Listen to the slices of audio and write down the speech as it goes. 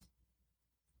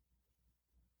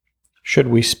Should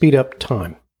we speed up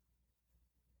time?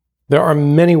 There are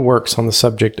many works on the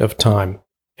subject of time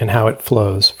and how it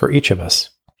flows for each of us.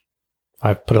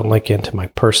 I've put a link into my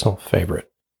personal favorite.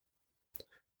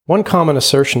 One common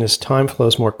assertion is time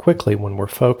flows more quickly when we're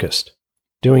focused,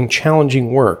 doing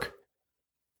challenging work,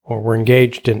 or we're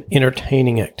engaged in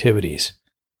entertaining activities.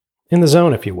 In the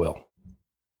zone, if you will.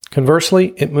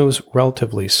 Conversely, it moves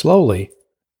relatively slowly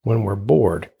when we're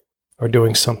bored or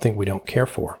doing something we don't care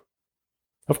for.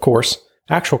 Of course,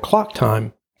 actual clock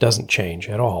time doesn't change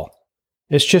at all.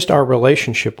 It's just our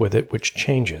relationship with it which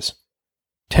changes.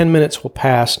 10 minutes will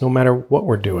pass no matter what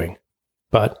we're doing,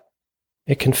 but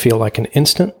it can feel like an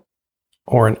instant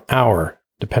or an hour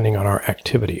depending on our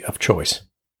activity of choice.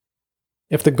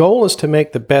 If the goal is to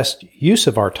make the best use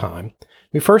of our time,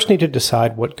 we first need to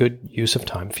decide what good use of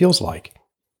time feels like.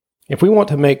 If we want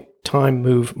to make time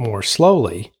move more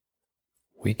slowly,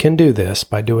 we can do this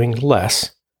by doing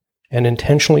less and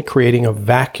intentionally creating a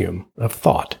vacuum of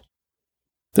thought.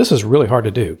 This is really hard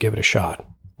to do. Give it a shot.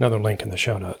 Another link in the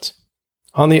show notes.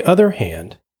 On the other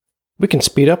hand, we can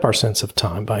speed up our sense of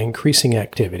time by increasing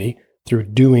activity through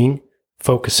doing,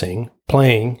 focusing,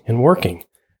 playing, and working.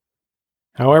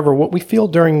 However, what we feel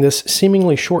during this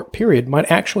seemingly short period might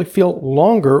actually feel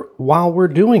longer while we're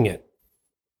doing it.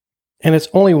 And it's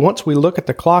only once we look at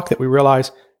the clock that we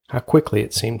realize how quickly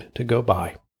it seemed to go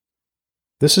by.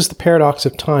 This is the paradox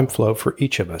of time flow for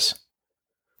each of us.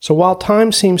 So while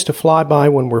time seems to fly by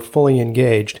when we're fully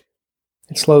engaged,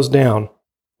 it slows down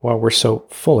while we're so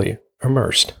fully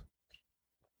immersed.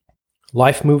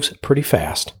 Life moves pretty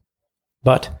fast,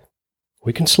 but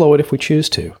we can slow it if we choose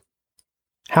to.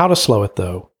 How to slow it,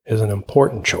 though, is an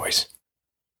important choice.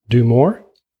 Do more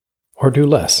or do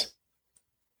less?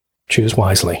 Choose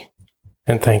wisely.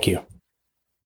 And thank you.